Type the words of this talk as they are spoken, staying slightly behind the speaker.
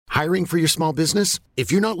Hiring for your small business?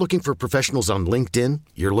 If you're not looking for professionals on LinkedIn,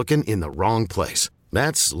 you're looking in the wrong place.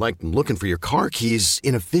 That's like looking for your car keys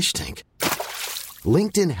in a fish tank.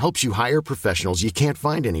 LinkedIn helps you hire professionals you can't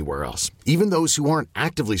find anywhere else, even those who aren't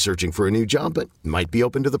actively searching for a new job but might be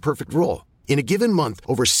open to the perfect role. In a given month,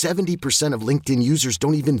 over 70% of LinkedIn users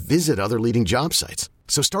don't even visit other leading job sites.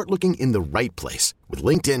 So start looking in the right place. With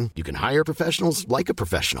LinkedIn, you can hire professionals like a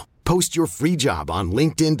professional. Post your free job on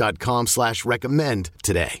linkedin.com/recommend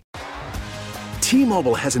today.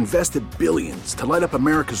 T-Mobile has invested billions to light up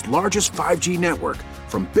America's largest 5G network,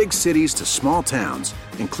 from big cities to small towns,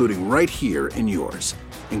 including right here in yours.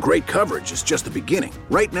 And great coverage is just the beginning.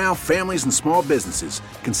 Right now, families and small businesses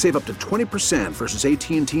can save up to 20% versus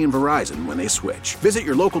AT&T and Verizon when they switch. Visit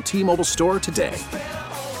your local T-Mobile store today.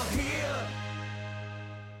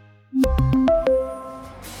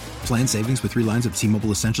 Plan savings with 3 lines of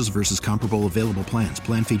T-Mobile Essentials versus comparable available plans.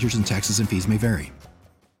 Plan features and taxes and fees may vary.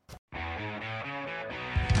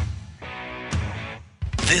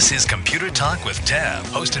 This is Computer Talk with Tab,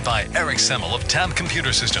 hosted by Eric Semmel of Tab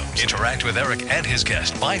Computer Systems. Interact with Eric and his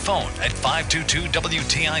guest by phone at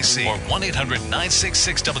 522-WTIC or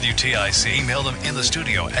 1-800-966-WTIC. Email them in the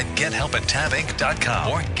studio at gethelp@tabinc.com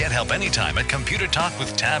or get help anytime at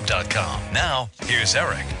computertalkwithtab.com. Now, here's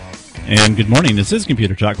Eric. And good morning. This is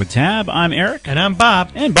Computer Talk with Tab. I'm Eric. And I'm Bob.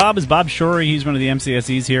 And Bob is Bob Shorey. He's one of the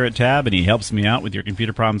MCSEs here at Tab, and he helps me out with your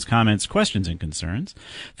computer problems, comments, questions, and concerns.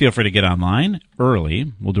 Feel free to get online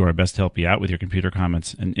early. We'll do our best to help you out with your computer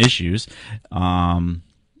comments and issues.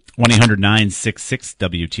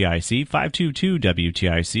 1-800-966-WTIC,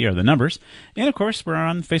 522-WTIC are the numbers. And, of course, we're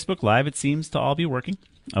on Facebook Live. It seems to all be working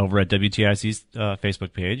over at WTIC's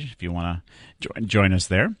Facebook page if you want to join us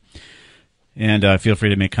there. And feel free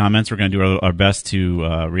to make comments. We're going to do our best to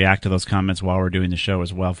react to those comments while we're doing the show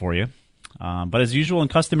as well for you. But as usual and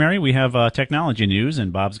customary, we have technology news,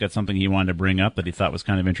 and Bob's got something he wanted to bring up that he thought was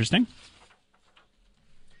kind of interesting.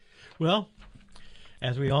 Well,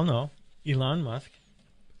 as we all know, Elon Musk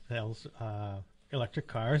sells electric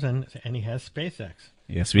cars, and he has SpaceX.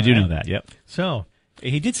 Yes, we do know that, yep. So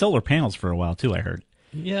he did solar panels for a while, too, I heard.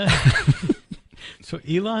 Yeah. So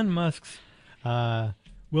Elon Musk's...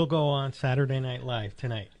 we'll go on Saturday Night Live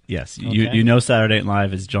tonight. Yes, okay? you know Saturday Night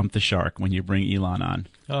Live is jump the shark when you bring Elon on.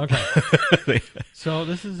 Okay. So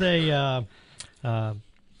this is a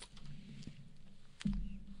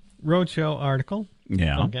Roadshow article.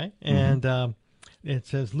 Yeah. Okay. And it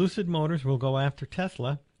says Lucid Motors will go after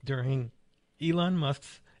Tesla during Elon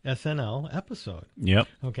Musk's SNL episode. Yep.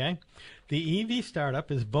 Okay. The EV startup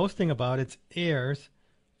is boasting about its Air's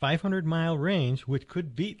 500-mile range, which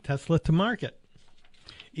could beat Tesla to market.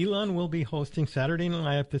 Elon will be hosting Saturday Night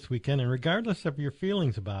Live this weekend, and regardless of your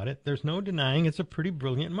feelings about it, there's no denying it's a pretty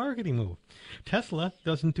brilliant marketing move. Tesla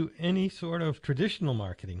doesn't do any sort of traditional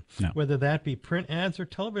marketing, whether that be print ads or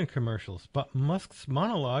television commercials, but Musk's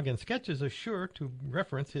monologue and sketches are sure to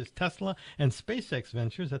reference his Tesla and SpaceX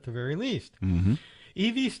ventures at the very least. Mm-hmm.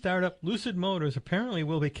 EV startup Lucid Motors apparently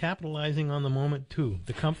will be capitalizing on the moment, too.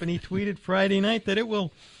 The company tweeted Friday night that it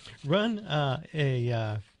will run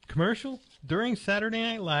a commercial during Saturday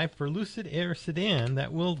Night Live for Lucid Air sedan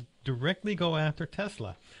that will directly go after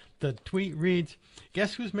Tesla. The tweet reads,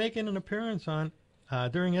 "Guess who's making an appearance on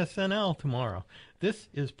during SNL tomorrow?" This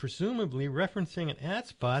is presumably referencing an ad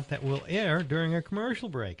spot that will air during a commercial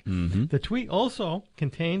break. Mm-hmm. The tweet also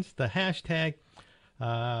contains the hashtag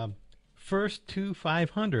First to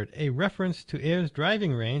 500, a reference to Air's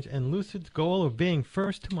driving range and Lucid's goal of being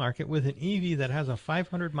first to market with an EV that has a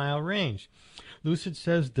 500-mile range. Lucid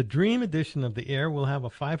says the Dream edition of the Air will have a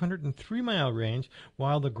 503-mile range,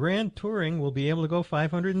 while the Grand Touring will be able to go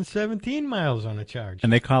 517 miles on a charge.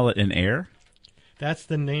 And they call it an Air? That's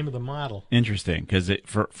the name of the model. Interesting, because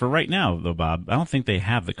for right now, though, Bob, I don't think they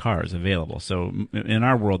have the cars available. So in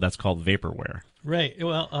our world, that's called vaporware. Right.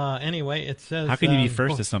 Well, anyway, it says... How can you be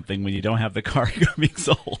first to something when you don't have the car being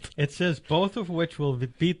sold? It says both of which will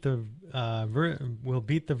beat the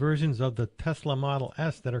versions of the Tesla Model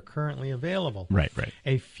S that are currently available. Right.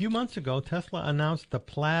 A few months ago, Tesla announced the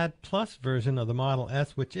Plaid Plus version of the Model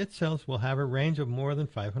S, which it says will have a range of more than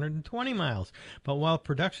 520 miles. But while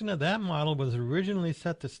production of that model was originally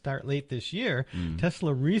set to start late this year,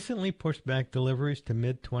 Tesla recently pushed back deliveries to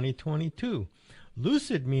mid-2022.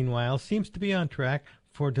 Lucid, meanwhile, seems to be on track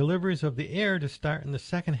for deliveries of the Air to start in the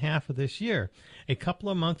second half of this year, a couple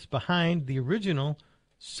of months behind the original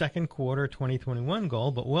second quarter 2021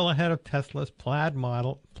 goal, but well ahead of Tesla's Plaid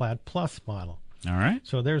Plus model. All right.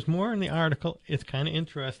 So there's more in the article. It's kind of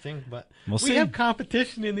interesting, but we have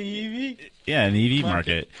competition in the EV. Yeah, in the EV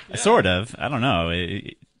market. Yeah. Sort of. I don't know.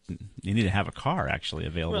 You need to have a car actually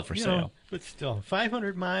available for sale. But still,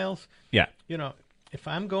 500 miles. Yeah. If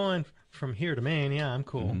I'm going from here to Maine, yeah, I'm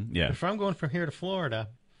cool. Yeah. If I'm going from here to Florida,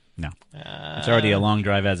 no, it's already a long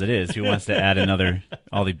drive as it is. Who wants to add another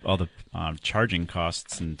all the charging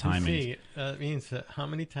costs and timing? See, that means how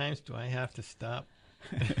many times do I have to stop?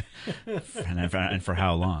 and for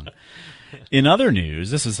how long? In other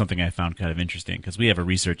news, this is something I found kind of interesting because we have a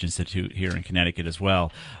research institute here in Connecticut as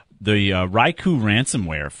well. The Raikou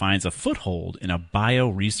ransomware finds a foothold in a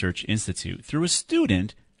bio-research institute through a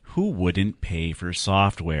student who wouldn't pay for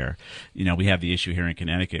software. We have the issue here in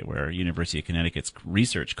Connecticut where University of Connecticut's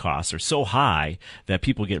research costs are so high that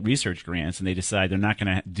people get research grants and they decide they're not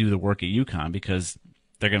going to do the work at UConn because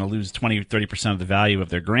they're going to lose 20, 30% of the value of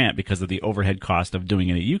their grant because of the overhead cost of doing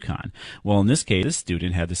it at UConn. Well, in this case, this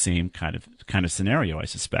student had the same kind of scenario, I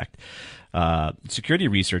suspect. Security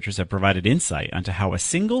researchers have provided insight onto how a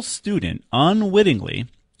single student unwittingly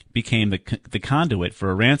became the conduit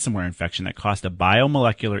for a ransomware infection that cost a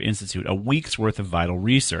biomolecular institute a week's worth of vital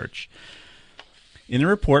research. In a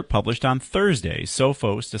report published on Thursday,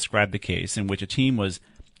 Sophos described the case in which a team was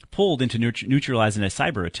pulled into neutralizing a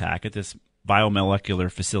cyber attack at this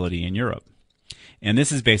biomolecular facility in Europe. And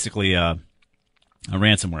this is basically a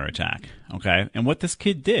ransomware attack, okay? And what this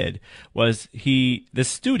kid did was this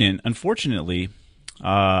student, unfortunately,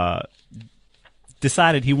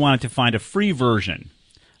 decided he wanted to find a free version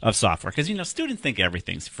of software because, students think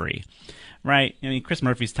everything's free, right? Chris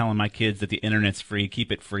Murphy's telling my kids that the internet's free,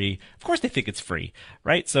 keep it free. Of course they think it's free,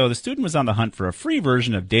 right? So the student was on the hunt for a free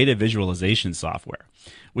version of data visualization software,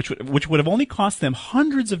 which would have only cost them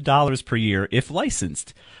hundreds of dollars per year if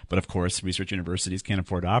licensed. But of course, research universities can't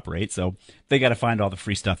afford to operate, so they got to find all the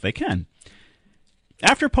free stuff they can.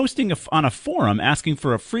 After posting on a forum asking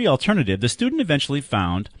for a free alternative, the student eventually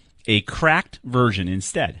found a cracked version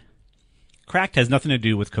instead. Cracked has nothing to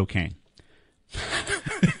do with cocaine.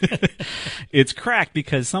 It's cracked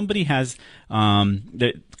because somebody has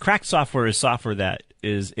the cracked software is software that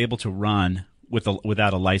is able to run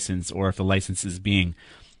without a license, or if the license is being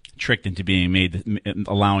tricked into being made,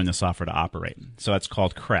 allowing the software to operate. So that's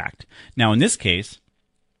called cracked. Now, in this case,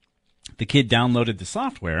 the kid downloaded the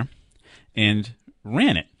software and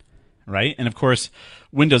ran it, right? And of course,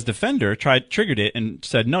 Windows Defender triggered it and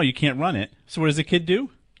said, no, you can't run it. So what does the kid do?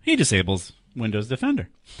 He disables Windows Defender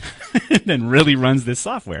and then really runs this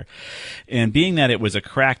software. And being that it was a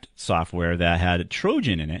cracked software that had a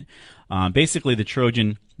Trojan in it, basically the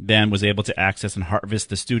Trojan then was able to access and harvest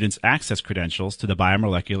the student's access credentials to the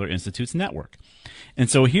Biomolecular Institute's network. And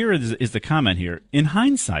so here is the comment here. In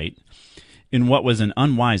hindsight, in what was an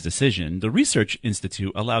unwise decision, the Research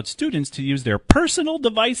Institute allowed students to use their personal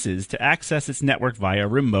devices to access its network via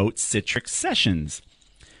remote Citrix sessions.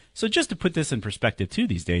 So just to put this in perspective too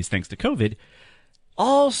these days, thanks to COVID,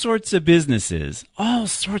 all sorts of businesses, all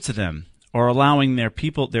sorts of them, are allowing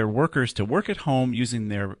their workers to work at home using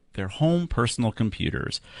their home personal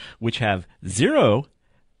computers, which have zero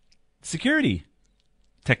security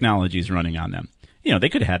technologies running on them. They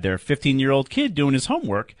could have had their 15-year-old kid doing his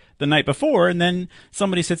homework the night before, and then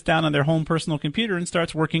somebody sits down on their home personal computer and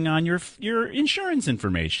starts working on your insurance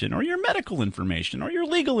information, or your medical information, or your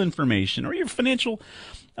legal information, or your financial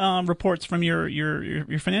reports from your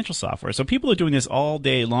financial software. So people are doing this all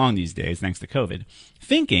day long these days, thanks to COVID,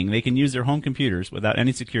 thinking they can use their home computers without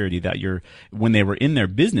any security when they were in their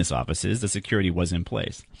business offices, the security was in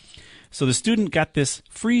place. So the student got this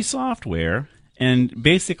free software and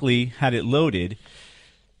basically had it loaded,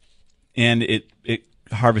 and it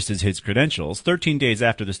harvested his credentials. 13 days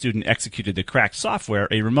after the student executed the cracked software,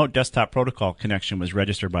 a remote desktop protocol connection was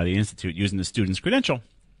registered by the Institute using the student's credential.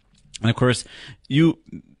 And of course,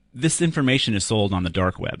 this information is sold on the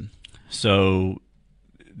dark web. So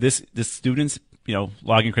this student's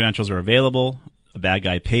login credentials are available. A bad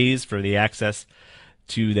guy pays for the access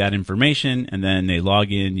to that information, and then they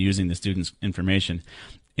log in using the student's information.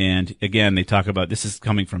 And again, they talk about, this is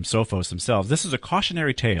coming from Sophos themselves, this is a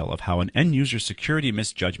cautionary tale of how an end-user security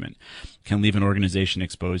misjudgment can leave an organization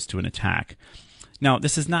exposed to an attack. Now,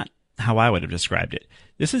 this is not how I would have described it.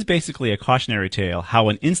 This is basically a cautionary tale how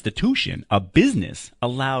an institution, a business,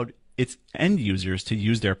 allowed its end users to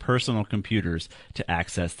use their personal computers to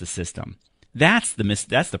access the system. That's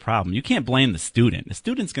the problem. You can't blame the student. The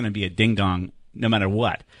student's going to be a ding-dong no matter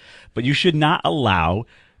what. But you should not allow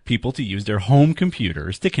people to use their home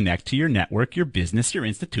computers to connect to your network, your business, your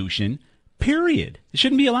institution, period. It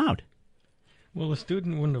shouldn't be allowed. Well, the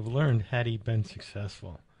student wouldn't have learned had he been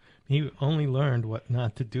successful, He only learned what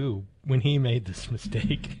not to do when he made this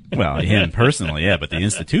mistake. Well, him personally, yeah, but the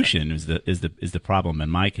institution is the problem in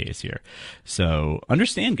my case here. So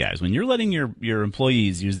understand, guys, when you're letting your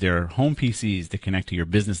employees use their home PCs to connect to your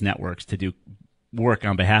business networks to do work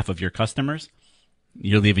on behalf of your customers,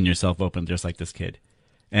 you're leaving yourself open just like this kid.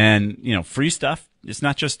 And, free stuff, it's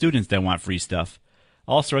not just students that want free stuff.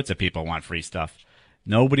 All sorts of people want free stuff.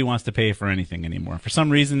 Nobody wants to pay for anything anymore. For some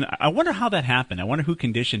reason, I wonder how that happened. I wonder who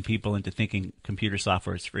conditioned people into thinking computer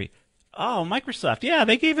software is free. Oh, Microsoft. Yeah,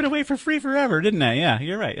 they gave it away for free forever, didn't they? Yeah,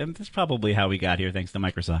 you're right. And that's probably how we got here, thanks to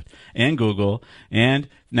Microsoft and Google and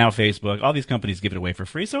now Facebook. All these companies give it away for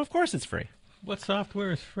free, so of course it's free. What software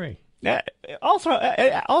is free? All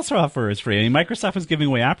software is free. I mean, Microsoft was giving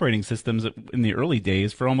away operating systems in the early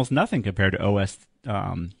days for almost nothing compared to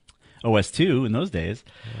OS2 in those days.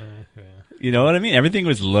 Yeah. You know what I mean? Everything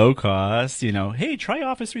was low cost. Hey, try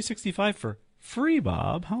Office 365 for free,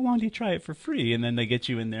 Bob. How long do you try it for free? And then they get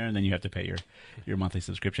you in there, and then you have to pay your monthly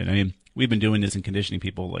subscription. I mean, we've been doing this and conditioning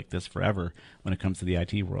people like this forever when it comes to the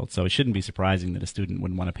IT world. So it shouldn't be surprising that a student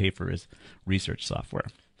wouldn't want to pay for his research software.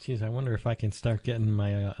 Geez, I wonder if I can start getting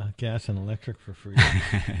my gas and electric for free.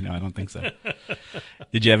 No, I don't think so.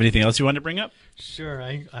 Did you have anything else you wanted to bring up? Sure,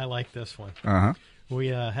 I like this one. Uh-huh. We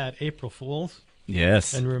had April Fools.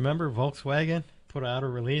 Yes. And remember, Volkswagen put out a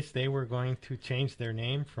release. They were going to change their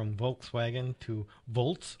name from Volkswagen to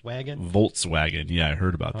Volkswagen. Volkswagen. Yeah, I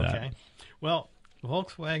heard about that. Okay. Well,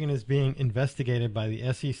 Volkswagen is being investigated by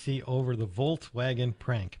the SEC over the Volkswagen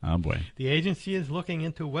prank. Oh, boy. The agency is looking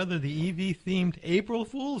into whether the EV-themed April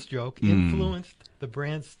Fool's joke influenced the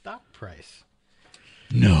brand's stock price.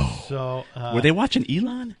 No. So were they watching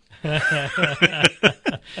Elon?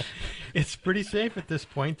 It's pretty safe at this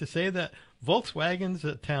point to say that Volkswagen's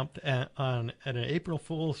attempt at an April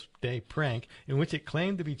Fool's Day prank, in which it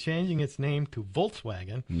claimed to be changing its name to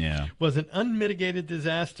Volkswagen, was an unmitigated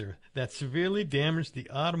disaster that severely damaged the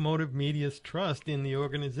automotive media's trust in the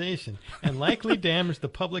organization and likely damaged the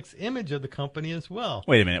public's image of the company as well.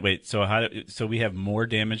 Wait a minute. So we have more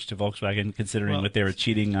damage to Volkswagen considering what they were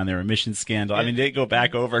cheating on their emissions scandal. I mean, they go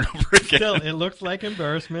back over and over again. Still, it looks like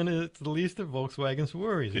embarrassment. It's the least of Volkswagen's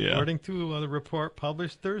worries. Yeah. According to the report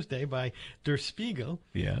published Thursday by Der Spiegel,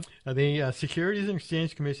 the Securities and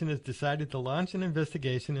Exchange Commission has decided to launch an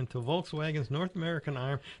investigation into Volkswagen's North American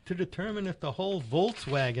arm to determine if the whole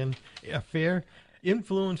Volkswagen affair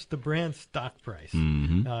influenced the brand's stock price.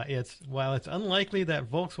 Mm-hmm. While it's unlikely that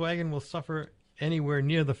Volkswagen will suffer anywhere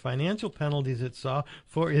near the financial penalties it saw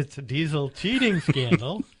for its diesel cheating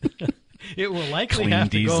scandal, it will likely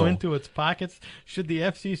have to go into its pockets should the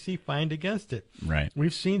FCC find against it. Right.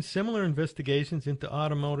 We've seen similar investigations into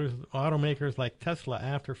automakers like Tesla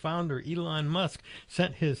after founder Elon Musk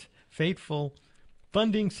sent his fateful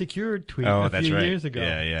funding secured tweet a few years ago.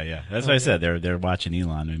 Yeah. That's what I said. They're watching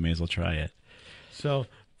Elon. We may as well try it. So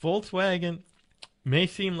Volkswagen may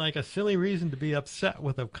seem like a silly reason to be upset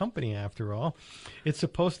with a company after all. It's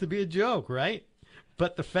supposed to be a joke, right?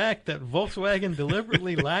 But the fact that Volkswagen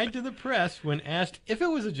deliberately lied to the press when asked if it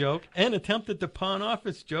was a joke and attempted to pawn off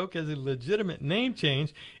its joke as a legitimate name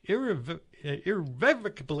change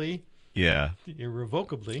irrevocably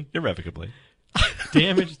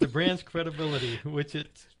damaged the brand's credibility, which it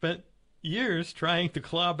spent years trying to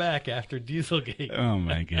claw back after Dieselgate. Oh,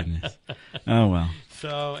 my goodness. Oh, well.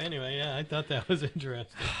 So, anyway, I thought that was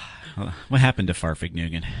interesting. What happened to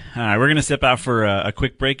Farfignugan? All right, we're going to step out for a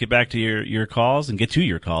quick break, get back to your calls, and get to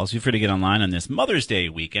your calls. Feel free to get online on this Mother's Day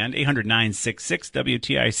weekend,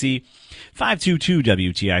 800-966-WTIC,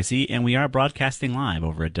 522-WTIC, and we are broadcasting live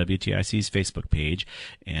over at WTIC's Facebook page.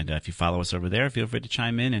 And if you follow us over there, feel free to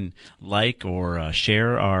chime in and like or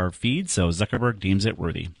share our feed so Zuckerberg deems it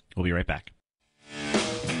worthy. We'll be right back.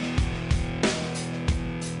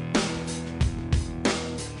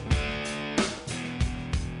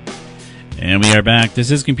 And we are back.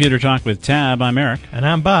 This is Computer Talk with Tab. I'm Eric. And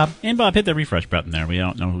I'm Bob. And Bob, hit the refresh button there. We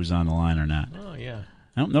don't know who's on the line or not. Oh, yeah.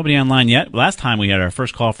 No, nobody online yet. Last time we had our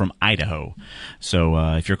first call from Idaho. So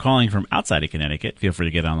if you're calling from outside of Connecticut, feel free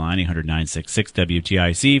to get online,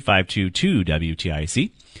 800-966-WTIC,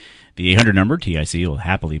 522-WTIC. The 800 number, TIC, will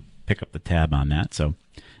happily pick up the tab on that. So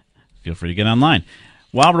feel free to get online.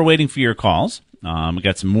 While we're waiting for your calls, we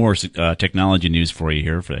got some more technology news for you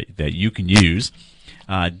here that you can use.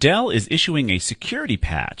 Dell is issuing a security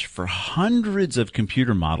patch for hundreds of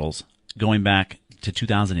computer models going back to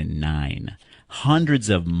 2009. Hundreds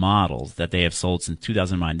of models that they have sold since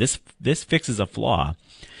 2009. This fixes a flaw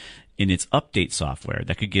in its update software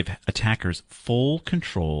that could give attackers full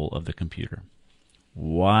control of the computer.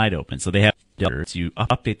 Wide open. So they have Dell. You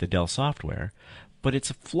update the Dell software, but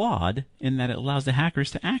it's flawed in that it allows the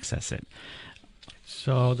hackers to access it.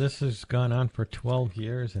 So this has gone on for 12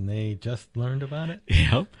 years, and they just learned about it?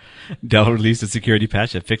 Yep. Dell released a security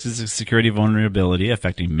patch that fixes a security vulnerability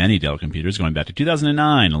affecting many Dell computers going back to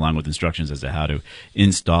 2009, along with instructions as to how to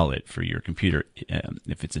install it for your computer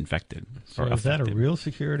if it's infected. So is that a real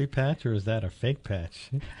security patch, or is that a fake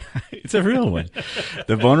patch? It's a real one.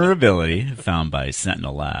 The vulnerability found by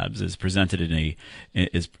Sentinel Labs is present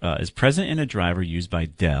in a driver used by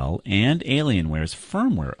Dell and Alienware's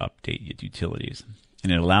firmware update utilities.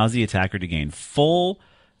 And it allows the attacker to gain full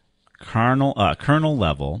kernel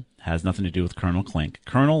level, has nothing to do with kernel clink,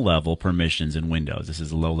 kernel level permissions in Windows. This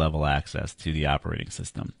is low-level access to the operating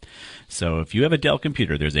system. So if you have a Dell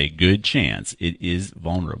computer, there's a good chance it is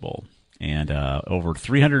vulnerable. And over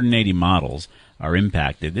 380 models are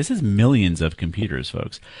impacted. This is millions of computers,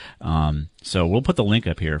 folks. So we'll put the link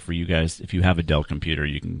up here for you guys. If you have a Dell computer,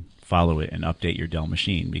 you can follow it and update your Dell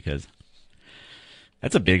machine, because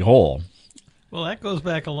that's a big hole. Well, that goes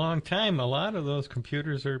back a long time. A lot of those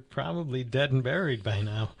computers are probably dead and buried by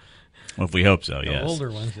now. Well, if we hope so, the yes. Older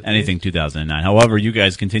ones. Anything 2009. However, you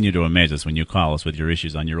guys continue to amaze us when you call us with your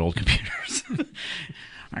issues on your old computers.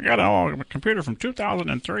 I got a computer from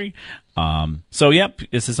 2003. So, yep,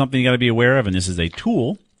 this is something you got to be aware of, and this is a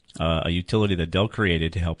tool, a utility that Dell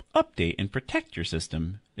created to help update and protect your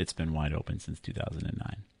system. It's been wide open since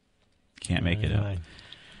 2009. Can't make it up.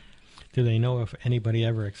 Do they know if anybody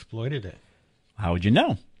ever exploited it? How would you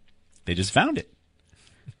know? They just found it.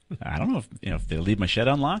 I don't know if they leave my shed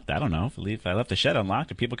unlocked. I don't know. If I left the shed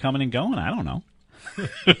unlocked, are people coming and going? I don't know.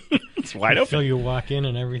 It's wide open. So you walk in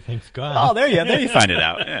and everything's gone. Oh, there you find it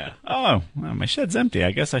out. Yeah. Oh, well, my shed's empty. I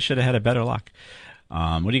guess I should have had a better lock.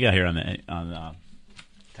 What do you got here on the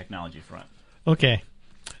technology front? Okay,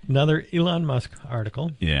 another Elon Musk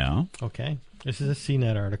article. Yeah. Okay, this is a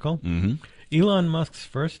CNET article. Mm-hmm. Elon Musk's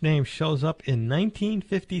first name shows up in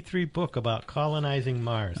 1953 book about colonizing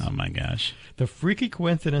Mars. Oh, my gosh. The freaky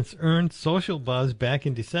coincidence earned social buzz back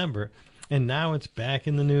in December, and now it's back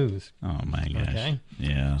in the news. Oh, my gosh. Okay?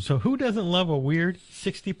 Yeah. So who doesn't love a weird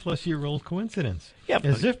 60-plus-year-old coincidence? Yep.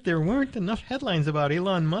 As if there weren't enough headlines about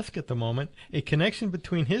Elon Musk at the moment, a connection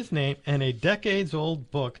between his name and a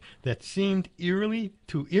decades-old book that seemed eerily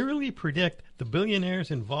predict the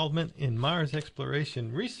billionaire's involvement in Mars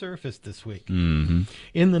exploration resurfaced this week. Mm-hmm.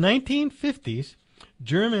 In the 1950s,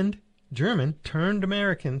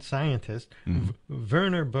 German-turned-American scientist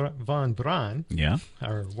Werner von Braun,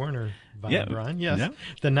 or Werner von Braun, yes,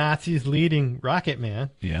 the Nazis' leading rocket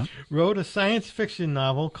man, wrote a science fiction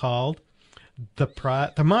novel called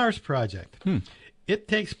The Mars Project. It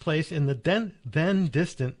takes place in the then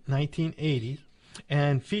distant 1980s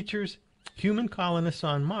and features human colonists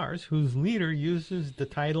on Mars whose leader uses the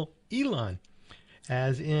title Elon,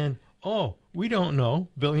 as in, we don't know,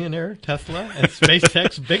 billionaire, Tesla, and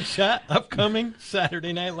SpaceX big shot, upcoming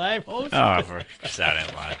Saturday Night Live host. Oh, for Saturday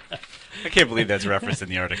Night Live. I can't believe that's referenced in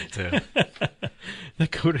the article, too.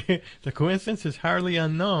 The coincidence is hardly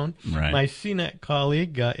unknown. Right. My CNET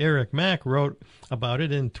colleague, Eric Mack, wrote about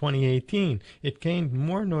it in 2018. It gained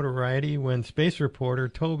more notoriety when space reporter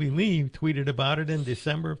Toby Lee tweeted about it in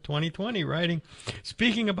December of 2020, writing,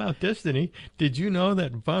 "Speaking about destiny, did you know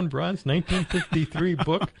that von Braun's 1953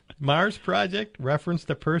 book, Mars Project, referenced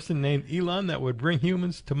a person named Elon that would bring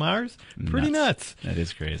humans to Mars?" Pretty nuts. That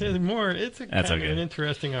is crazy. There's more. It's kind of an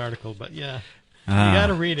interesting article, but yeah. You got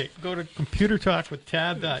to read it. Go to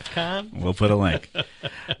computertalkwithtab.com. We'll put a link.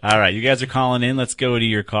 All right, you guys are calling in. Let's go to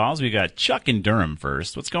your calls. We got Chuck in Durham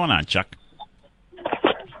first. What's going on, Chuck?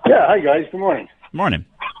 Yeah, hi, guys. Good morning. Morning.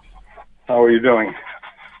 How are you doing?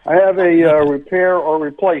 I have a repair or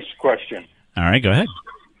replace question. All right, go ahead.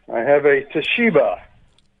 I have a Toshiba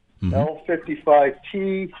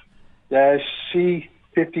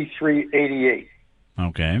L55T-C5388.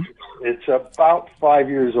 Okay. It's about 5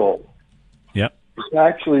 years old. Yep. It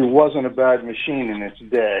actually wasn't a bad machine in its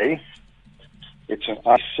day. It's an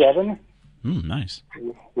i7. Nice.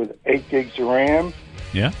 With 8 gigs of RAM.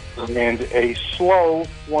 Yeah. And a slow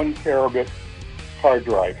 1 terabit hard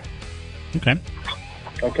drive. Okay.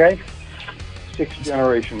 Okay? 6th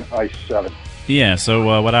generation i7. Yeah,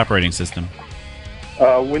 so what operating system?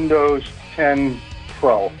 Windows 10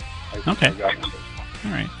 Pro. Okay.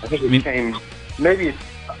 All right. I think it came, maybe,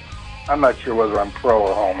 I'm not sure whether I'm Pro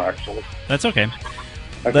or Home, actually. That's okay.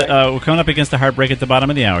 We're coming up against a hard break at the bottom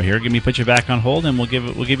of the hour here. Give me put you back on hold, and we'll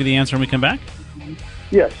give you the answer when we come back.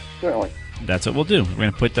 Yes, certainly. That's what we'll do. We're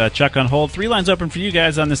going to put Chuck on hold. 3 lines open for you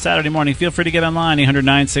guys on this Saturday morning. Feel free to get online,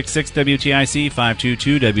 800-966-WTIC,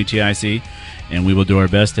 522-WTIC, and we will do our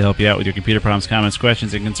best to help you out with your computer problems, comments,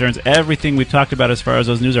 questions, and concerns, everything we've talked about as far as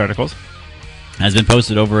those news articles. has been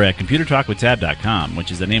posted over at computertalkwithtab.com,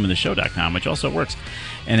 which is the name of the show.com, which also works.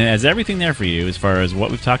 And it has everything there for you as far as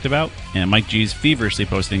what we've talked about. And Mike G's feverishly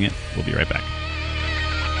posting it. We'll be right back.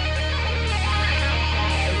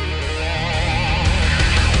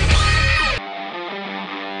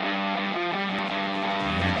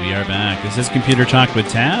 We are back. This is Computer Talk with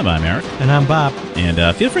Tab. I'm Eric. And I'm Bob.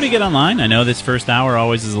 And feel free to get online. I know this first hour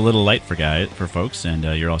always is a little light for folks, and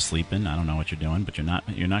you're all sleeping. I don't know what you're doing, but you're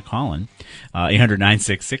not calling.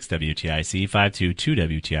 800-966-WTIC,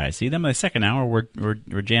 522-WTIC. Then by the second hour,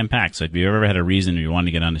 we're jam-packed. So if you've ever had a reason or you want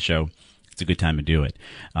to get on the show, it's a good time to do it.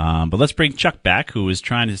 But let's bring Chuck back, who is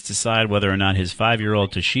trying to decide whether or not his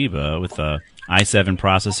 5-year-old Toshiba with a i7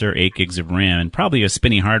 processor, 8 gigs of RAM, and probably a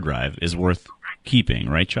spinny hard drive is worth keeping,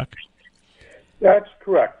 right, Chuck? That's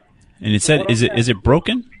correct. And it said, is it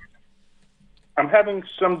broken? I'm having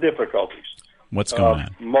some difficulties. What's going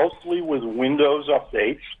on? Mostly with Windows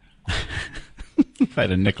updates. If I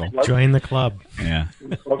had a nickel. Join the club. Yeah.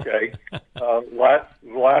 Okay.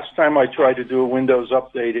 Last time I tried to do a Windows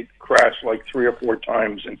update, it crashed like 3 or 4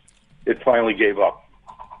 times, and it finally gave up.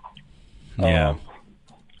 Yeah.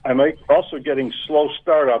 I'm also getting slow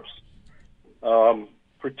startups,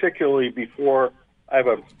 particularly before I have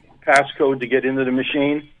a passcode to get into the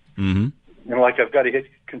machine. Mm-hmm. And I've got to hit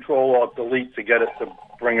Control-Alt-Delete to get it to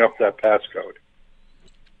bring up that passcode.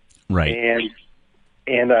 Right.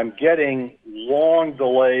 And I'm getting long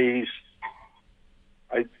delays.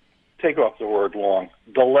 I take off the word long.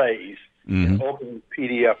 Delays in opening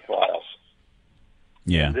PDF files.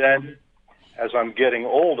 Yeah. And then, as I'm getting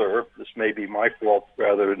older, this may be my fault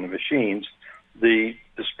rather than the machine's, the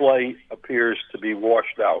display appears to be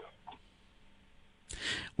washed out.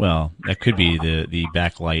 Well, that could be the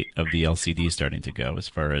backlight of the LCD starting to go as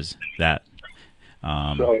far as that.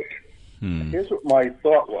 Here's what my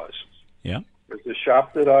thought was. Yeah. There's a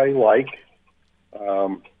shop that I like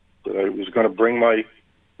that I was going to bring my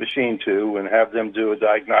machine to and have them do a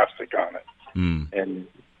diagnostic on it and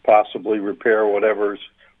possibly repair whatever's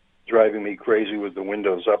driving me crazy with the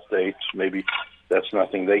Windows updates. Maybe that's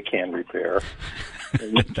nothing they can repair.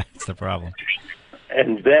 That's the problem.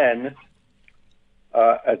 And then,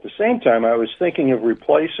 at the same time, I was thinking of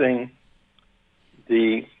replacing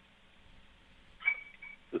the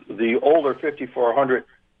older 5400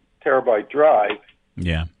 terabyte drive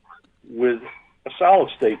with a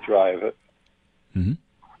solid-state drive. And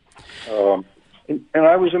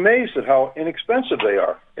I was amazed at how inexpensive they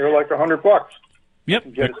are. They're like $100. Yep.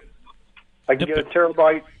 I can get a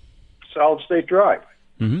terabyte solid-state drive.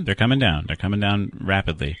 They're coming down. They're coming down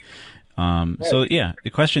rapidly. So yeah,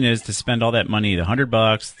 the question is to spend all that money, the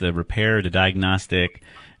 $100, the repair, the diagnostic,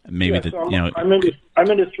 maybe I'm into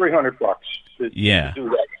 $300 to do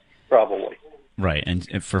that probably. Right,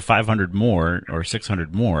 and for 500 more or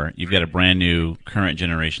 600 more, you've got a brand new current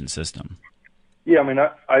generation system. Yeah, I mean,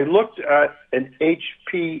 I looked at an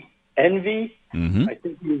HP Envy. I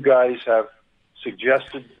think you guys have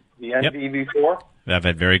suggested the Envy before. I've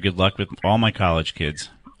had very good luck with all my college kids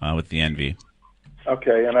with the Envy.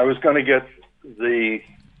 Okay, and I was going to get the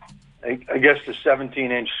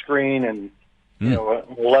 17-inch screen and an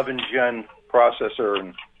 11-gen processor.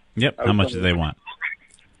 And how much do they want?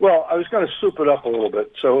 Well, I was going to soup it up a little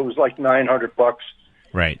bit, so it was like $900.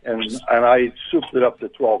 Right. And I souped it up to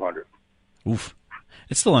 $1,200. Oof.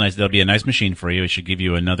 It's still that'll be a nice machine for you. It should give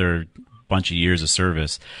you another bunch of years of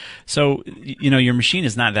service. So, your machine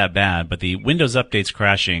is not that bad, but the Windows updates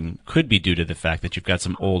crashing could be due to the fact that you've got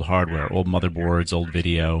some old hardware, old motherboards, old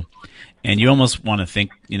video, and you almost want to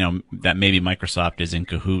think, that maybe Microsoft is in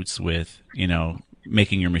cahoots with,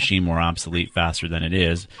 making your machine more obsolete faster than it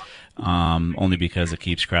is, only because it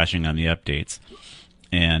keeps crashing on the updates.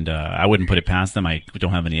 And I wouldn't put it past them. I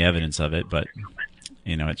don't have any evidence of it, but,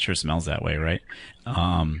 it sure smells that way, right?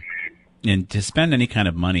 And to spend any kind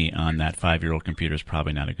of money on that 5-year-old computer is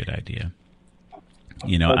probably not a good idea.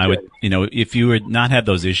 I would, if you would not have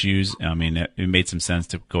those issues, I mean, it made some sense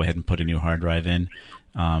to go ahead and put a new hard drive in.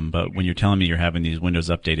 But when you're telling me you're having these Windows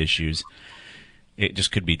Update issues, it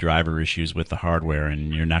just could be driver issues with the hardware,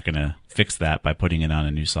 and you're not going to fix that by putting it on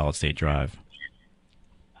a new solid-state drive.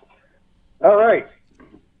 All right.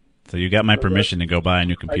 So you got my permission to go buy a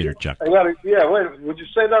new computer, Chuck. Wait, would you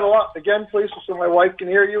say that a lot again, please, so my wife can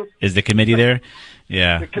hear you? Is the committee there?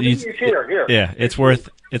 Yeah. The committee is here. Yeah, it's worth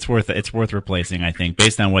replacing, I think,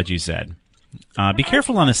 based on what you said. Be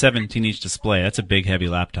careful on a 17-inch display. That's a big, heavy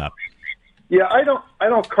laptop. Yeah, I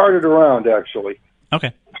don't cart it around, actually.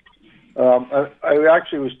 Okay. I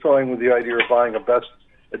actually was toying with the idea of buying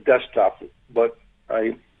a desktop, but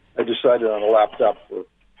I decided on a laptop for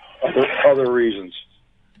other reasons.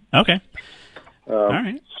 Okay. All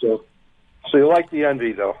right. So you like the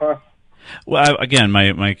Envy, though, huh? Well, again,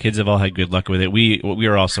 my kids have all had good luck with it. We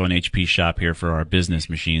are also an HP shop here for our business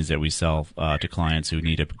machines that we sell to clients who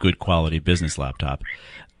need a good quality business laptop.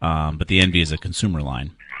 But the Envy is a consumer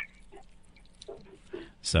line.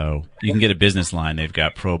 So you can get a business line. They've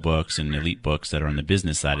got Pro Books and Elite Books that are on the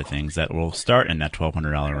business side of things that will start in that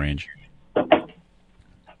 $1,200 range.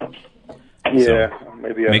 Yeah, so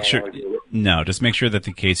maybe I make don't sure. want to do it. No, just make sure that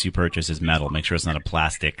the case you purchase is metal. Make sure it's not a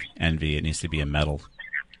plastic Envy. It needs to be a metal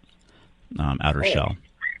outer shell.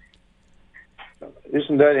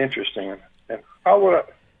 Isn't that interesting? And how would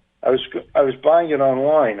I was buying it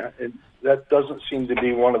online. That doesn't seem to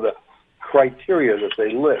be one of the criteria that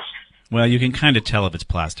they list. Well, you can kind of tell if it's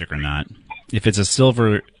plastic or not. If it's a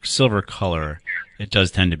silver color, it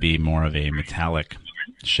does tend to be more of a metallic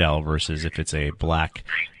shell versus if it's a black.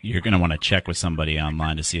 You're going to want to check with somebody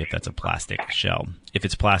online to see if that's a plastic shell. If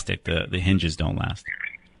it's plastic, the hinges don't last.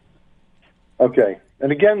 Okay.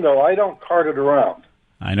 And again, though, I don't cart it around.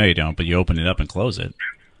 I know you don't, but you open it up and close it.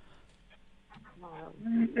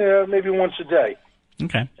 Yeah, maybe once a day.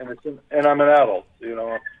 Okay. And I'm an adult, you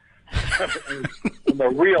know. I'm a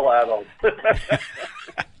real adult.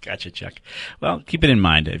 Gotcha, Chuck. Well, keep it in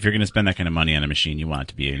mind. If you're going to spend that kind of money on a machine, you want it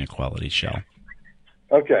to be in a quality shell.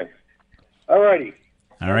 Okay. All righty.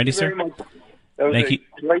 All righty, sir. That was a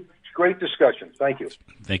great discussion. Thank you.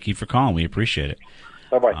 Thank you for calling. We appreciate it.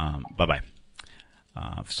 Bye-bye. Bye-bye.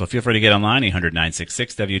 So feel free to get online,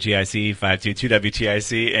 800-966-WTIC,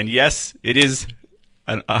 522-WTIC. And yes, it is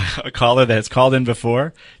a caller that has called in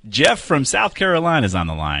before. Jeff from South Carolina is on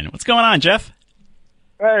the line. What's going on, Jeff?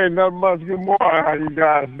 Hey, not much. Good morning. How you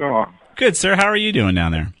guys doing? Good, sir. How are you doing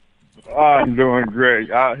down there? I'm doing great.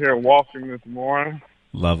 Out here walking this morning.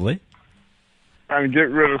 Lovely. Trying to get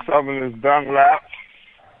rid of some of this Dunlap.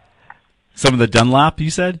 Some of the Dunlop, you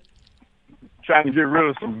said? Trying to get rid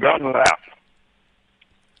of some Dunlap.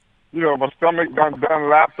 You know, my stomach done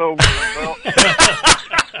lapped over the belt.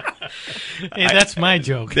 Hey, that's my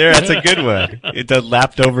joke. There, that's a good one. It done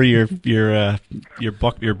lapped over your belt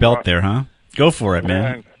there, huh? Go for it,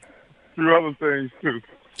 man. And a few other things too.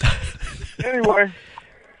 Anyway,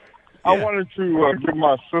 I wanted to give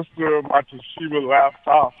my sister my Toshiba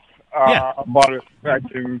laptop. I bought it back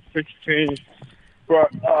in 2016. But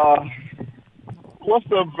what's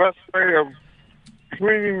the best way of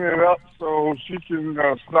cleaning it up so she can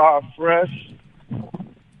start fresh?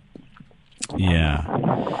 Yeah.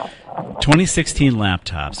 2016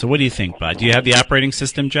 laptop. So what do you think, bud? Do you have the operating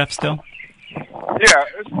system, Jeff, still? Yeah,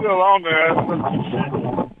 it's still on there.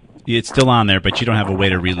 It's still on there, but you don't have a way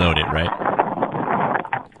to reload it, right?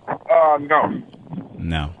 No.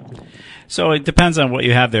 No. So it depends on what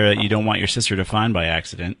you have there that you don't want your sister to find by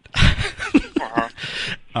accident.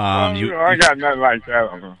 I got nothing like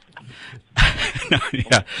that.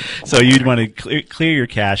 Yeah. So you'd want to clear your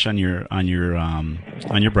cache on your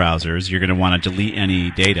browsers. You're going to want to delete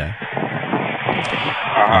any data.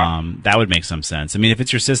 That would make some sense. I mean, if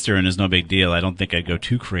it's your sister and there's no big deal, I don't think I'd go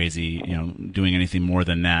too crazy, doing anything more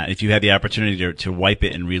than that. If you had the opportunity to wipe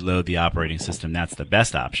it and reload the operating system, that's the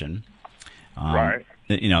best option. Right.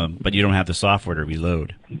 But you don't have the software to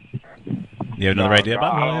reload. You have another idea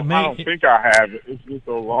about it? I don't think I have it. It's been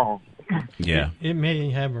so long. Yeah. It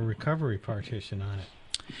may have a recovery partition on it.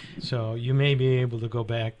 So you may be able to go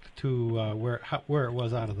back to where it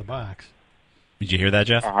was out of the box. Did you hear that,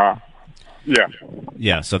 Jeff? Yeah.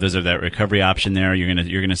 Yeah, so there's that recovery option there.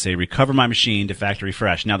 You're gonna say recover my machine to factory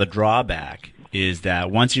fresh. Now the drawback is that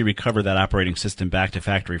once you recover that operating system back to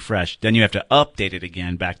factory fresh, then you have to update it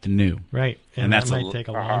again back to new. Right, and that might take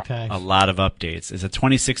a long time. A lot of updates. It's a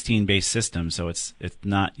 2016 based system, so it's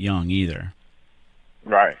not young either.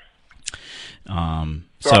 Right. So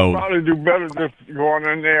I'll probably do better just going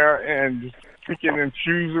in there and just picking and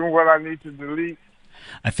choosing what I need to delete.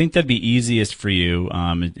 I think that'd be easiest for you.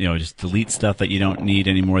 Just delete stuff that you don't need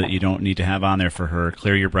anymore, that you don't need to have on there for her.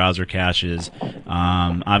 Clear your browser caches.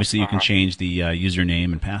 Obviously, you can change the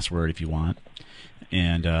username and password if you want,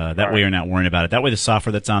 and that way you're not worrying about it. That way, the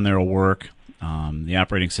software that's on there will work. The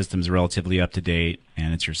operating system's relatively up to date,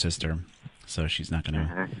 and it's your sister, so she's not going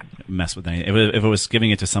to mess with anything. If it was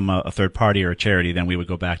giving it to a third party or a charity, then we would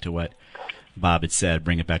go back to what Bob had said,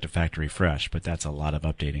 bring it back to factory fresh. But that's a lot of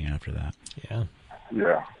updating after that. Yeah.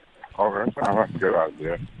 Yeah. Okay, that sounds like a good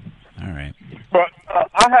idea. All right. But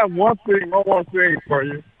I have one more thing for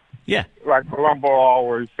you. Yeah. Like Columbo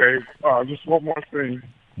always say, just one more thing.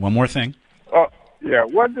 One more thing? Yeah.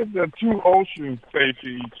 What did the two oceans say to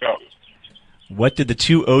each other? What did the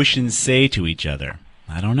two oceans say to each other?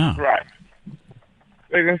 I don't know. Right.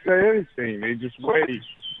 They didn't say anything. They just waved.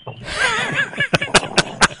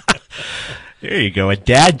 There you go. A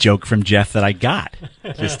dad joke from Jeff that I got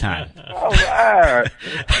this time. All right.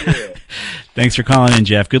 Yeah. Thanks for calling in,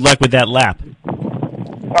 Jeff. Good luck with that lap.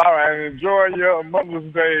 All right. Enjoy your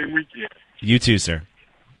Mother's Day weekend. You too, sir.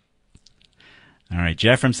 All right,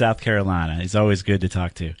 Jeff from South Carolina. He's always good to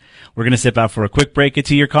talk to. We're going to step out for a quick break. Get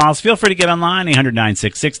to your calls. Feel free to get online,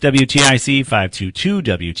 800-966-WTIC,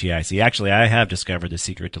 522-WTIC. Actually, I have discovered the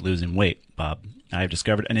secret to losing weight, Bob. I have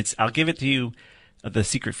discovered, and I'll give it to you, the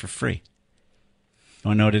secret for free. You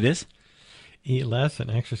want to know what it is? Eat less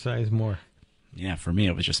and exercise more. Yeah, for me,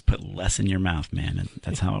 it was just put less in your mouth, man, and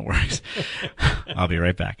that's how it works. I'll be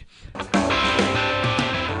right back.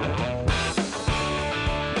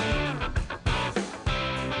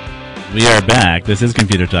 We are back. This is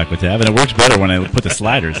Computer Talk with Tab, and it works better when I put the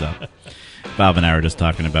sliders up. Bob and I were just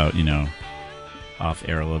talking about, off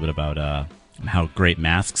air a little bit about how great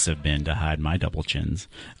masks have been to hide my double chins.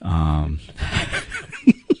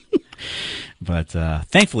 But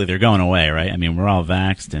thankfully they're going away, right? I mean, we're all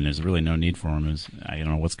vaxxed, and there's really no need for them. I don't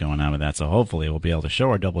know what's going on with that. So hopefully we'll be able to show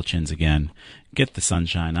our double chins again, get the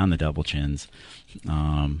sunshine on the double chins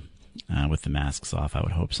with the masks off, I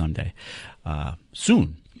would hope someday.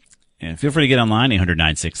 Soon. And feel free to get online,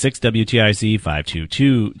 800-966-WTIC,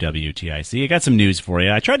 522-WTIC. I got some news for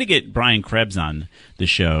you. I tried to get Brian Krebs on the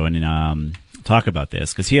show and talk about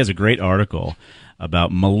this because he has a great article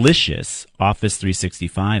about malicious Office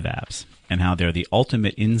 365 apps and how they're the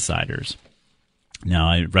ultimate insiders. Now,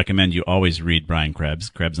 I recommend you always read Brian Krebs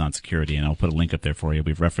on Security, and I'll put a link up there for you.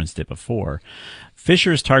 We've referenced it before.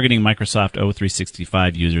 Phishers targeting Microsoft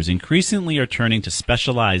O365 users increasingly are turning to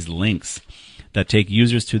specialized links that take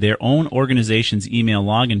users to their own organization's email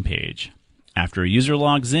login page. After a user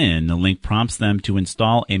logs in, the link prompts them to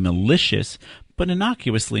install a malicious but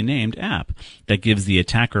innocuously named app that gives the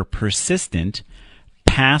attacker persistent,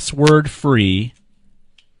 password-free,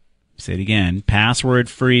 say it again,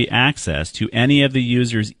 password-free access to any of the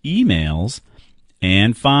user's emails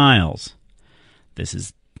and files. This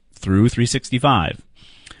is through 365,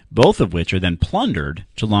 both of which are then plundered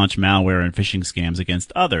to launch malware and phishing scams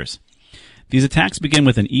against others. These attacks begin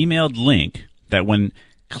with an emailed link that, when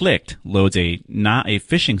clicked, loads not a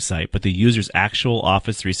phishing site, but the user's actual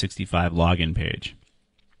Office 365 login page,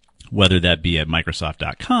 whether that be at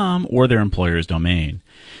Microsoft.com or their employer's domain.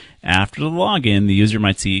 After the login, the user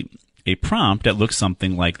might see a prompt that looks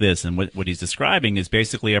something like this, and what he's describing is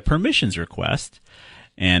basically a permissions request,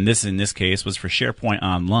 and this, in this case, was for SharePoint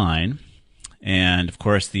Online, and, of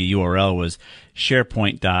course, the URL was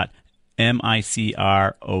SharePoint.MicrosoftOnline.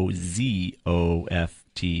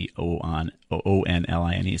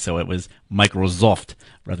 So it was Microsoft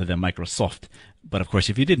rather than Microsoft. But of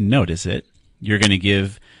course, if you didn't notice it, you're going to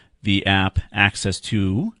give the app access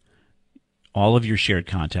to all of your shared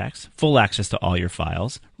contacts, full access to all your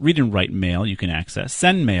files, read and write mail you can access,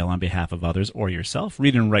 send mail on behalf of others or yourself,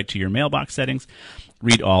 read and write to your mailbox settings,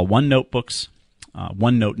 read all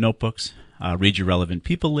OneNote notebooks, read your relevant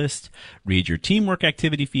people list, read your teamwork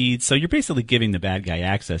activity feeds. So you're basically giving the bad guy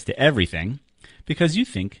access to everything because you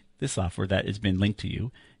think the software that has been linked to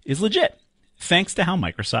you is legit, thanks to how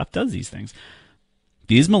Microsoft does these things.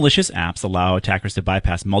 These malicious apps allow attackers to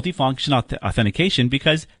bypass multifunction authentication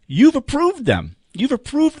because you've approved them. You've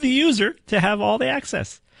approved the user to have all the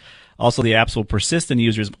access. Also, the apps will persist in the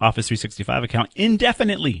user's Office 365 account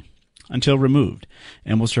indefinitely until removed,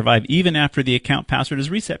 and will survive even after the account password is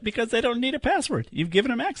reset because they don't need a password. You've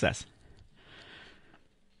given them access.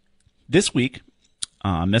 This week,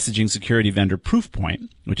 messaging security vendor Proofpoint,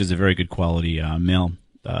 which is a very good quality mail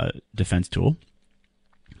defense tool,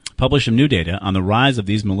 published some new data on the rise of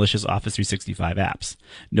these malicious Office 365 apps,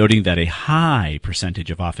 noting that a high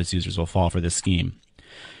percentage of Office users will fall for this scheme.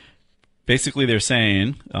 Basically, they're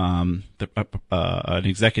saying, an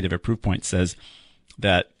executive at Proofpoint says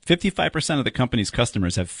that 55% of the company's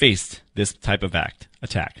customers have faced this type of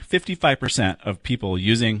attack. 55% of people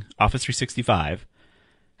using Office 365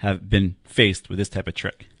 have been faced with this type of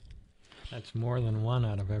trick. That's more than 1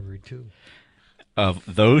 out of every 2. Of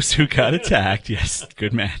those who got attacked, yes,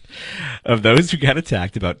 good man. Of those who got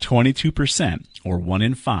attacked, about 22%, or 1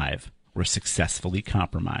 in 5, were successfully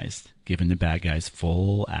compromised, giving the bad guys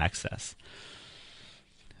full access.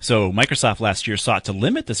 So Microsoft last year sought to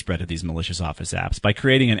limit the spread of these malicious Office apps by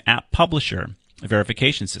creating an app publisher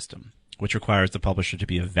verification system, which requires the publisher to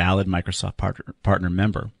be a valid Microsoft partner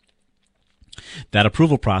member. That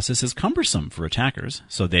approval process is cumbersome for attackers,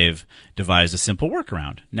 so they've devised a simple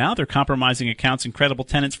workaround. Now they're compromising accounts and credible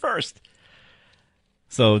tenants first.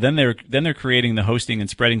 So then they're creating the hosting and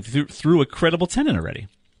spreading through a credible tenant already.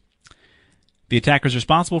 The attackers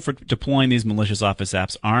responsible for deploying these malicious Office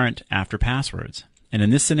apps aren't after passwords. And in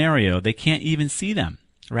this scenario, they can't even see them.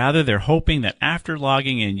 Rather, they're hoping that after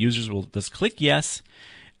logging in, users will just click yes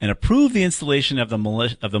and approve the installation of the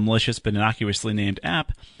malicious but innocuously named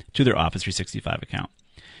app to their Office 365 account.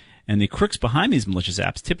 And the crooks behind these malicious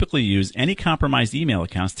apps typically use any compromised email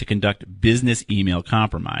accounts to conduct business email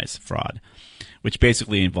compromise fraud, which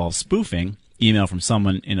basically involves spoofing email from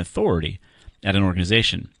someone in authority at an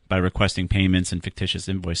organization by requesting payments and fictitious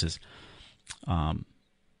invoices.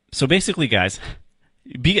 So basically, guys,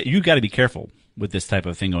 you got to be careful with this type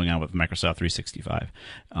of thing going on with Microsoft 365.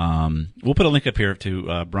 We'll put a link up here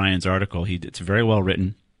to Brian's article. It's very well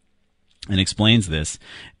written and explains this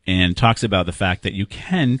and talks about the fact that you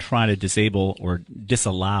can try to disable or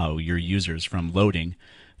disallow your users from loading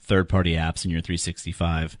third-party apps in your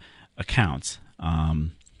 365 accounts,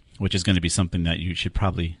 which is going to be something that you should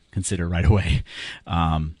probably consider right away.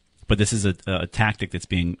 But this is a tactic that's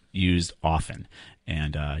being used often,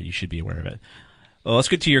 and you should be aware of it. Well, let's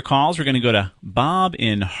get to your calls. We're going to go to Bob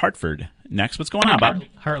in Hartford next. What's going on, Bob?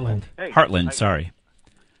 Heartland. Hey, Heartland, sorry.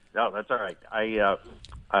 No, that's all right. I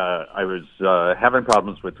was having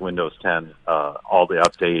problems with Windows 10. All the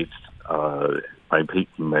updates,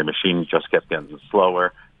 my machine just kept getting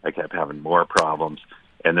slower. I kept having more problems.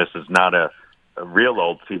 And this is not a real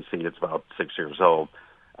old PC. It's about 6 years old.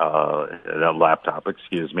 A laptop,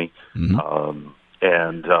 excuse me. Mm-hmm.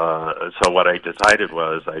 So what I decided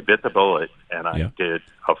was I bit the bullet and I did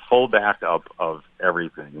a full backup of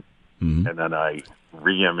everything, and then I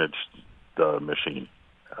re-imaged the machine.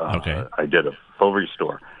 I did a full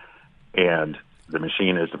restore, and the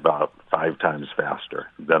machine is about 5 times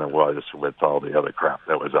faster than it was with all the other crap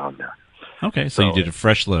that was on there. Okay, so you did a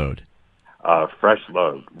fresh load. Fresh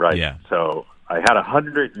load, right. Yeah. So I had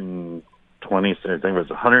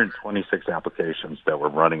 126 applications that were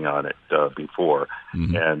running on it before,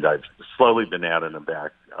 and I've slowly been adding them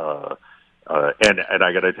back. And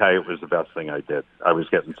I got to tell you, it was the best thing I did. I was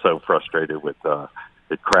getting so frustrated with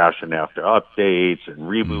it crashing after updates and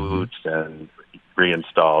reboots and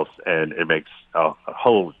reinstalls, and it makes a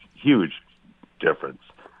whole huge difference.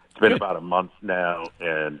 It's been about a month now,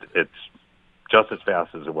 and it's just as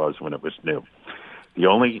fast as it was when it was new. The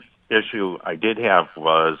only issue I did have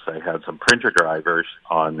was I had some printer drivers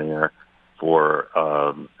on there for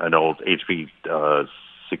an old HP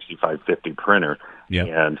 6550 printer,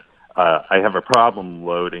 and I have a problem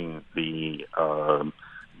loading the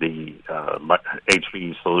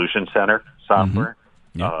HP Solution Center software.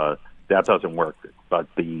 That doesn't work, but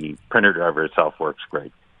the printer driver itself works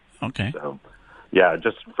great. Okay. So, yeah,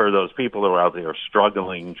 just for those people who are out there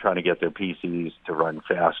struggling, trying to get their PCs to run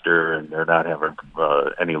faster, and they're not having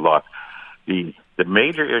any luck. The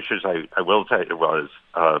major issues I will tell you was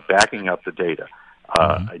backing up the data.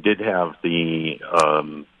 I did have the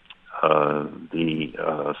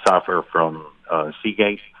software from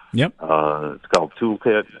Seagate. Yep. It's called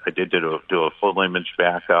Toolkit. I did do a full image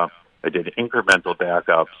backup. I did incremental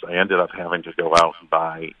backups. I ended up having to go out and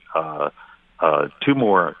buy 2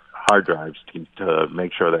 more hard drives to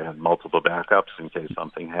make sure they had multiple backups in case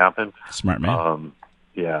something happened. Smart man.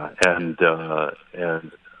 And that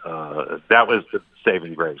was the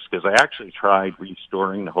saving grace, because I actually tried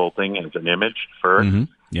restoring the whole thing as an image first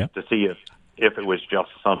to see if it was just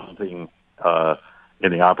something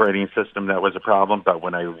in the operating system that was a problem. But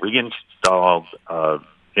when I reinstalled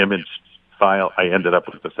image file, I ended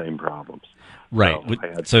up with the same problems. Right.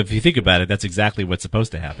 So if you think about it, that's exactly what's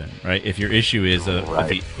supposed to happen, right? If your issue is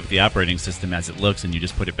with the operating system as it looks, and you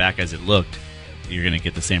just put it back as it looked, you're going to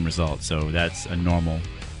get the same result. So that's a normal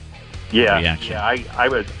reaction. Yeah. I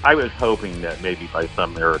was hoping that maybe by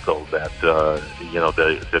some miracle that the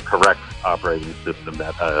correct operating system,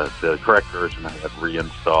 that the correct version I had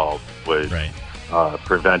reinstalled would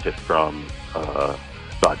prevent it from.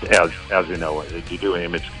 But as you know, if you do an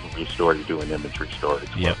image restore, you do an image restore.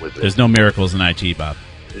 There's no miracles in IT, Bob.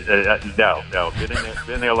 No.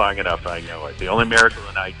 Been there long enough. I know it. The only miracle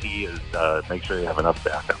in IT is make sure you have enough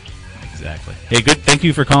backups. Exactly. Hey, good. Thank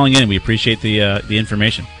you for calling in. We appreciate the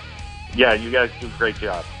information. Yeah, you guys do a great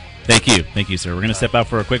job. Thank you, sir. We're going to step out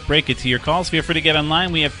for a quick break. Get to your calls. Feel free to get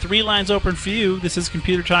online. We have 3 lines open for you. This is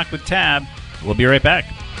Computer Talk with Tab. We'll be right back.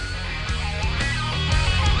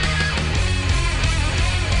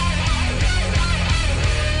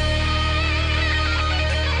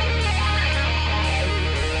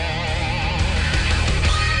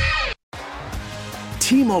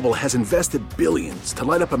 T-Mobile has invested billions to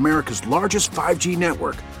light up America's largest 5G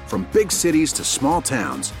network, from big cities to small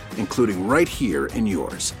towns, including right here in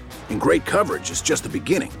yours. And great coverage is just the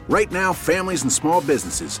beginning. Right now, families and small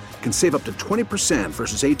businesses can save up to 20%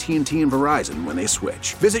 versus AT&T and Verizon when they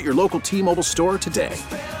switch. Visit your local T-Mobile store today.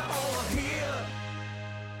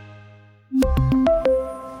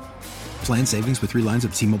 Plan savings with 3 lines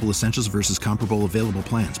of T-Mobile Essentials versus comparable available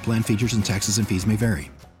plans. Plan features and taxes and fees may vary.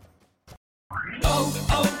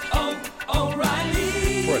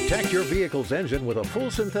 O'Reilly. Protect your vehicle's engine with a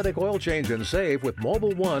full synthetic oil change and save with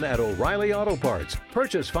Mobil 1 at O'Reilly Auto Parts.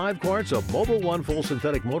 Purchase 5 quarts of Mobil 1 full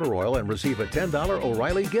synthetic motor oil and receive a $10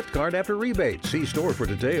 O'Reilly gift card after rebate. See store for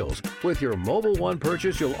details. With your Mobil 1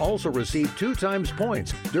 purchase, you'll also receive 2 times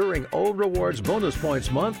points during O Rewards Bonus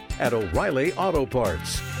Points Month at O'Reilly Auto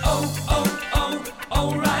Parts.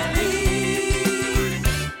 O'Reilly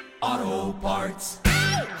Auto Parts.